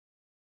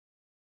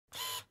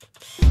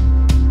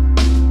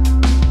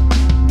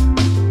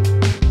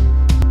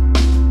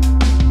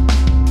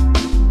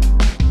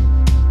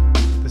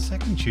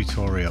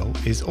Tutorial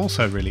is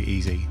also really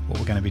easy. What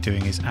we're going to be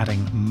doing is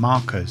adding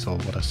markers, or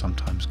what are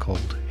sometimes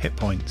called hit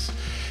points,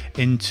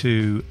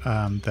 into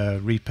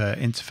the Reaper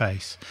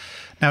interface.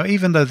 Now,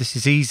 even though this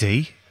is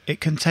easy, it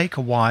can take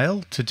a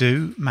while to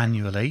do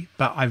manually,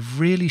 but I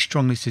really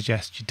strongly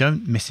suggest you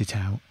don't miss it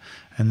out.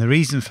 And the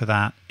reason for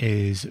that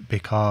is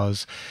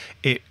because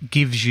it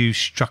gives you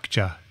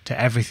structure to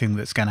everything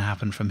that's going to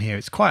happen from here.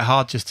 It's quite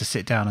hard just to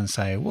sit down and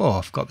say, whoa,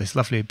 I've got this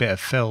lovely bit of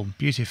film,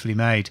 beautifully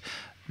made.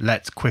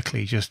 Let's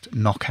quickly just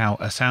knock out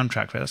a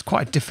soundtrack. That's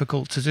quite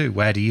difficult to do.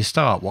 Where do you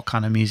start? What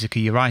kind of music are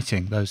you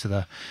writing? Those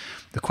are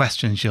the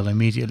questions you'll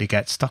immediately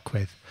get stuck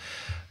with.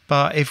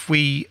 But if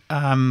we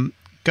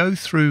go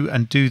through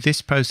and do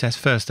this process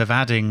first of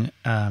adding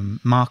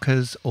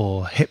markers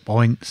or hit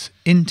points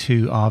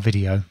into our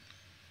video,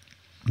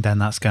 then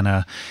that's going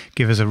to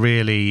give us a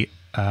really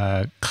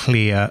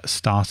clear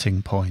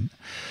starting point.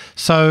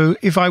 So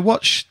if I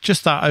watch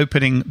just that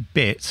opening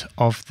bit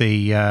of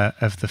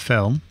the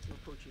film,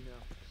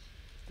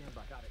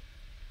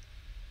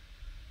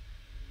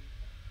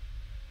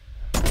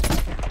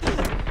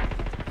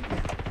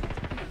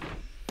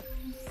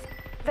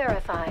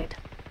 verified.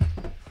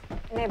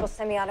 Enable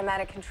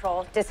semi-automatic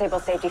control. Disable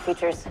safety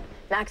features.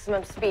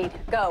 Maximum speed.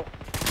 Go.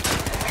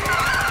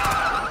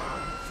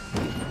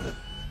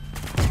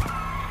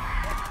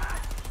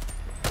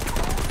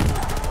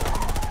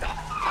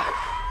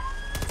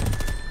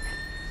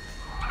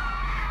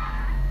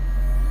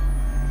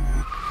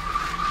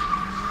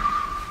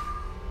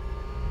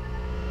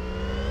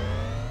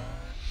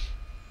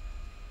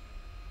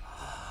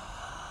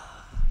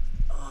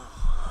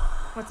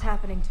 What's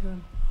happening to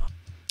him?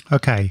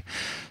 Okay,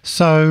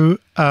 so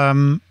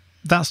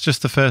that's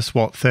just the first,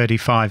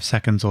 35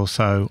 seconds or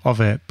so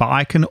of it, but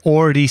I can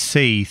already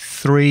see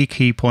 3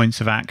 key points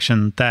of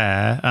action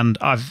there, and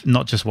I've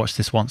not just watched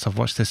this once, I've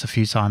watched this a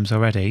few times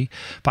already,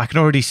 but I can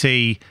already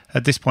see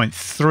at this point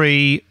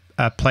 3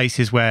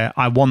 places where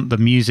I want the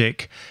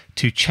music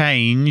to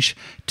change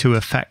to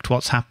affect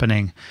what's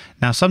happening.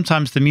 Now,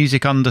 sometimes the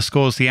music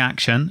underscores the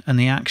action, and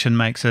the action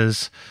makes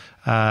us,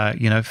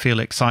 feel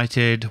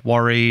excited,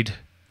 worried,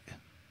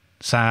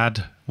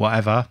 sad,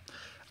 whatever.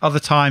 Other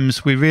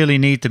times we really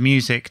need the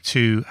music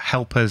to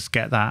help us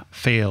get that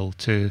feel,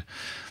 to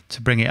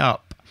bring it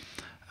up.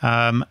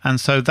 And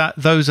so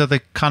those are the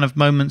kind of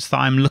moments that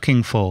I'm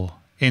looking for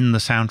in the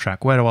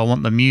soundtrack. Where do I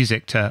want the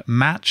music to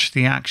match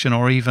the action,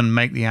 or even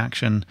make the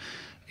action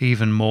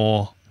even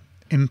more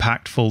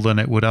impactful than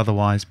it would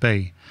otherwise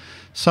be?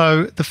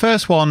 So the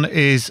first one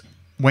is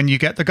when you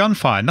get the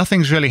gunfire.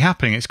 Nothing's really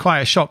happening. It's quite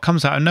a shock,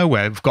 comes out of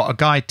nowhere. We've got a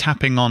guy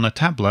tapping on a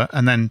tablet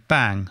and then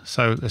bang.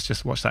 So let's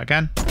just watch that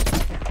again.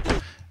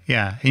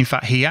 Yeah, in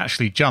fact, he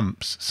actually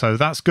jumps. So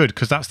that's good,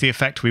 because that's the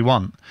effect we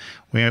want.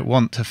 We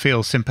want to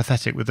feel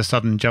sympathetic with the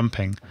sudden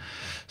jumping.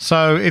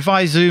 So if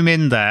I zoom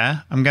in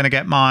there, I'm going to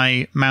get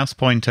my mouse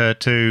pointer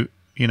to,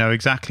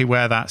 exactly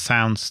where that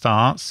sound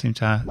starts. Seem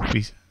to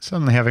be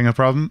suddenly having a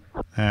problem.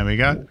 There we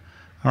go.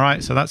 All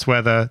right, so that's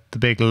where the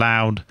big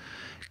loud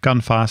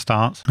gunfire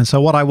starts. And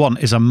so what I want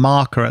is a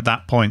marker at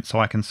that point so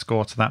I can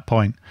score to that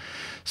point.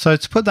 So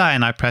to put that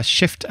in, I press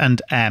Shift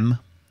and M.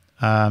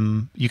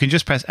 You can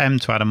just press M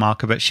to add a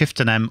marker, but Shift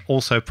and M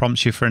also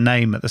prompts you for a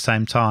name at the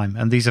same time.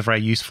 And these are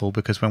very useful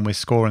because when we're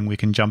scoring, we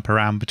can jump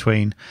around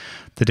between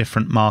the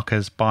different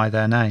markers by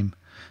their name.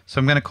 So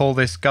I'm going to call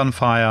this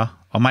Gunfire.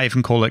 I might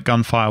even call it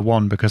Gunfire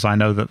 1, because I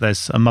know that there's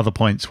some other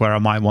points where I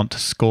might want to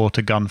score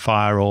to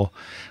Gunfire, or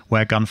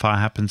where Gunfire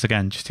happens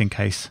again, just in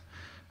case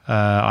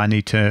I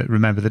need to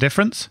remember the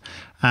difference.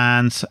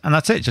 And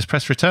that's it. Just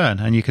press return,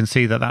 and you can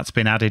see that that's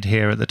been added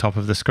here at the top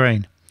of the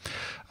screen.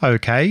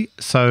 Okay,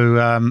 so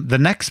the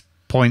next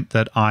point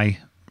that I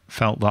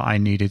felt that I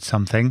needed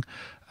something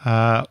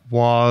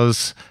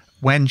was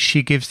when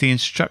she gives the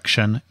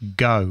instruction,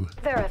 go.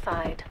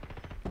 Verified.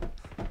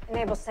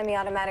 Enable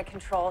semi-automatic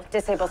control.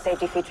 Disable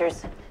safety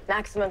features.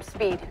 Maximum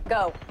speed.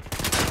 Go.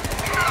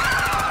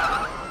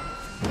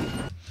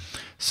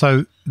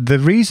 So the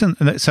reason,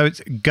 so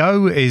it's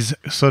go is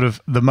sort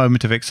of the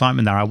moment of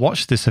excitement there. I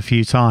watched this a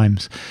few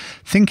times,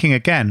 thinking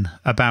again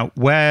about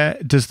where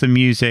does the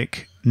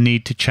music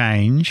need to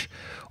change,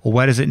 or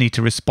where does it need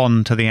to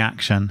respond to the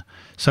action.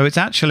 So it's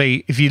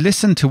actually, if you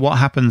listen to what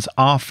happens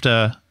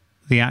after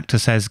the actor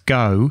says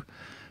go,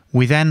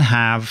 we then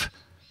have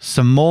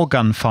some more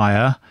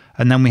gunfire,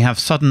 and then we have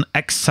sudden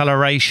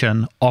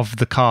acceleration of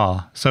the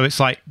car. So it's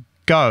like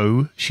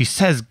go, she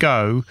says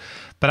go,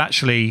 but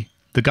actually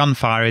the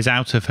gunfire is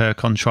out of her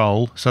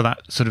control, so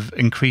that sort of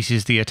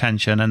increases the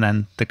attention, and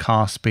then the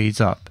car speeds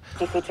up.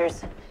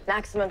 Features.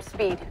 Maximum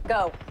speed.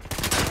 Go.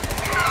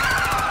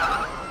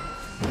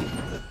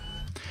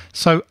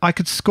 So I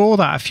could score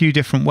that a few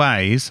different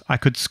ways. I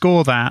could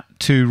score that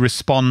to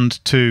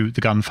respond to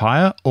the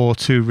gunfire or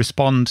to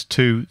respond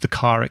to the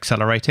car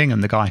accelerating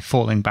and the guy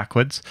falling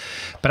backwards.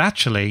 But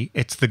actually,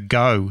 it's the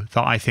go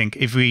that I think,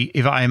 if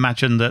I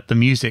imagine that the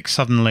music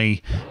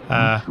suddenly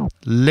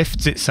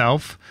lifts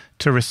itself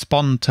to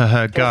respond to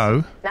her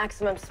go.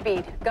 Maximum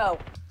speed, go.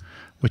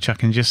 Which I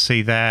can just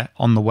see there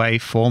on the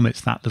waveform.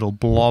 It's that little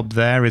blob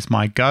there is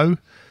my go.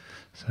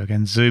 So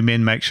again, zoom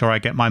in, make sure I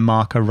get my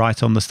marker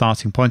right on the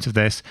starting point of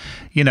this.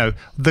 You know,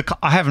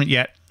 I haven't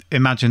yet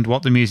imagined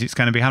what the music's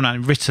going to be. I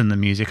haven't written the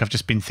music. I've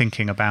just been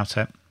thinking about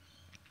it.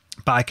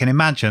 But I can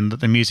imagine that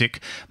the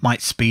music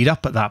might speed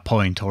up at that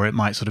point, or it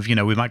might sort of, you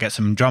know, we might get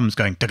some drums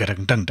going, give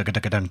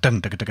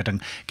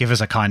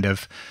us a kind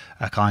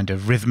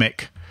of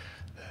rhythmic,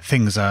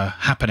 things are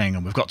happening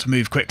and we've got to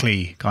move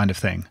quickly kind of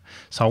thing.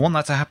 So I want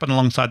that to happen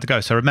alongside the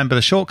go. So remember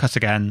the shortcut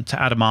again to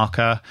add a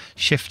marker,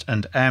 Shift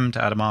and M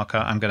to add a marker.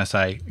 I'm going to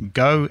say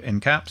go in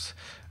caps,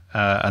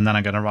 and then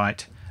I'm going to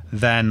write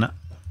then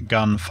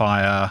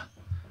gunfire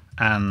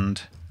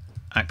and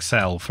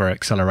accel for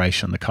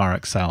acceleration. The car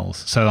excels.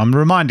 So I'm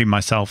reminding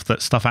myself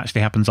that stuff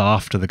actually happens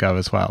after the go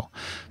as well.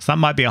 So that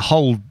might be a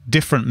whole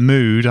different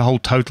mood, a whole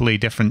totally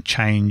different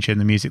change in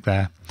the music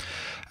there.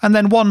 And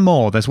then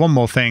there's one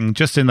more thing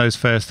just in those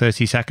first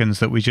 30 seconds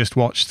that we just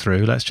watched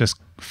through. Let's just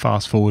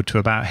fast forward to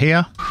about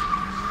here.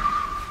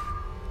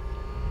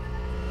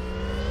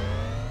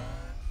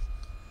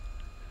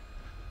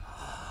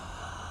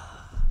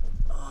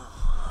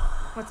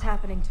 What's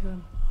happening to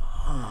him?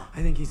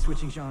 I think he's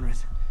switching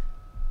genres.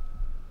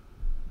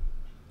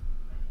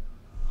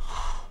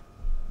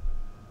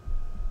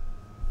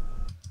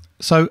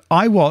 So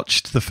I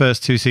watched the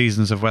first 2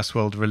 seasons of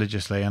Westworld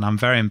religiously, and I'm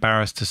very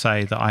embarrassed to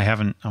say that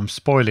I'm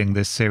spoiling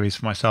this series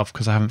for myself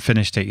because I haven't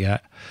finished it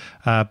yet.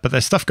 But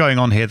there's stuff going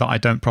on here that I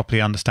don't properly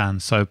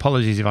understand. So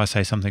apologies if I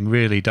say something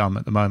really dumb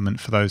at the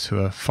moment for those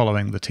who are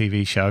following the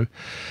TV show.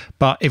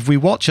 But if we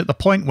watch at the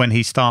point when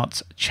he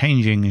starts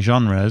changing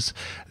genres,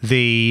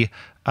 the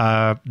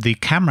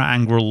camera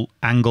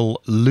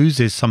angle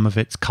loses some of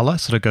its color,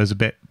 sort of goes a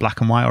bit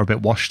black and white or a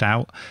bit washed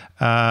out,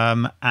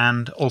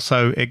 and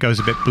also it goes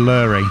a bit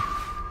blurry.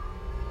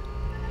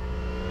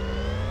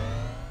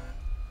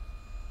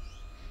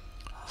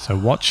 So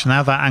watch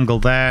now that angle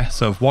there,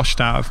 sort of washed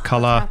out of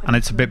color, and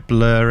it's a bit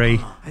blurry.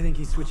 I think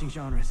he's switching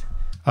genres.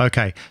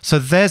 Okay, so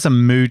there's a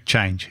mood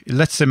change.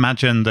 Let's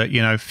imagine that,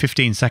 you know,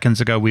 15 seconds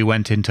ago we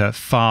went into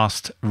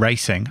fast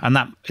racing, and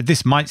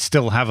this might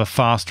still have a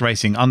fast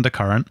racing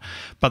undercurrent,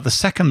 but the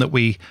second that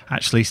we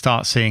actually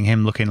start seeing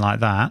him looking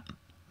like that,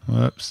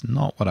 whoops,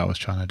 not what I was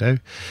trying to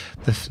do.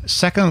 The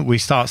second we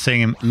start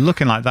seeing him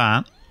looking like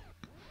that,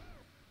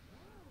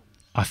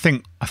 I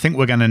think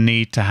we're going to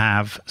need to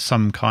have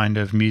some kind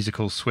of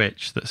musical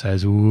switch that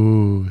says,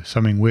 ooh,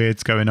 something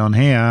weird's going on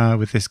here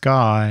with this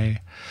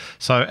guy.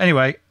 So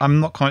anyway, I'm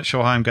not quite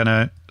sure how I'm going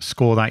to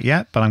score that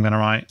yet, but I'm going to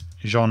write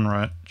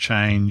genre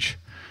change,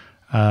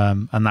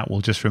 and that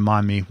will just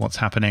remind me what's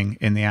happening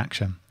in the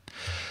action.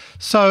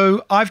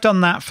 So I've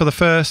done that for the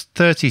first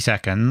 30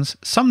 seconds.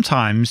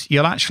 Sometimes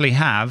you'll actually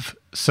have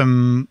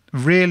some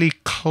really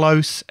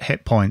close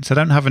hit points. I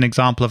don't have an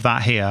example of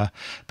that here,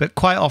 but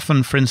quite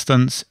often, for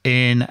instance,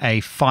 in a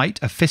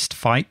fist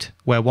fight,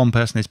 where one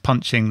person is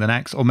punching the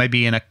next, or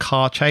maybe in a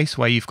car chase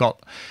where you've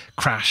got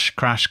crash,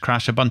 crash,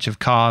 crash, a bunch of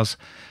cars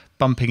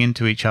bumping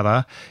into each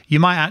other, you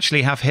might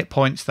actually have hit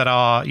points that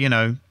are, you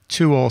know,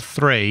 2 or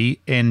 3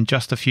 in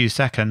just a few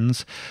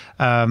seconds,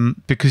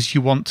 because you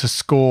want to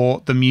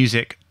score the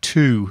music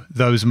to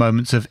those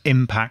moments of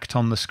impact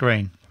on the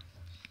screen.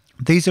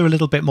 These are a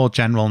little bit more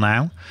general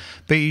now,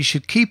 but you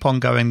should keep on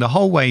going the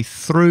whole way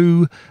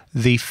through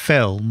the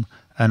film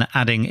and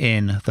adding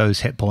in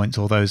those hit points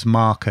or those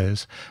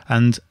markers.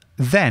 And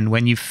then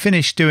when you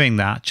finish doing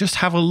that, just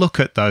have a look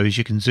at those.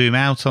 You can zoom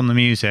out on the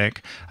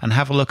music and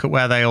have a look at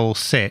where they all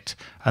sit,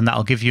 and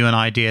that'll give you an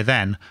idea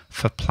then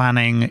for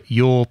planning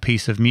your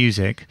piece of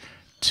music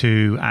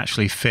to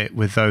actually fit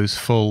with those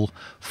full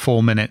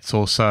 4 minutes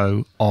or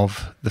so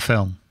of the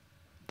film.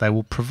 They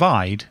will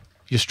provide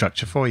your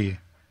structure for you.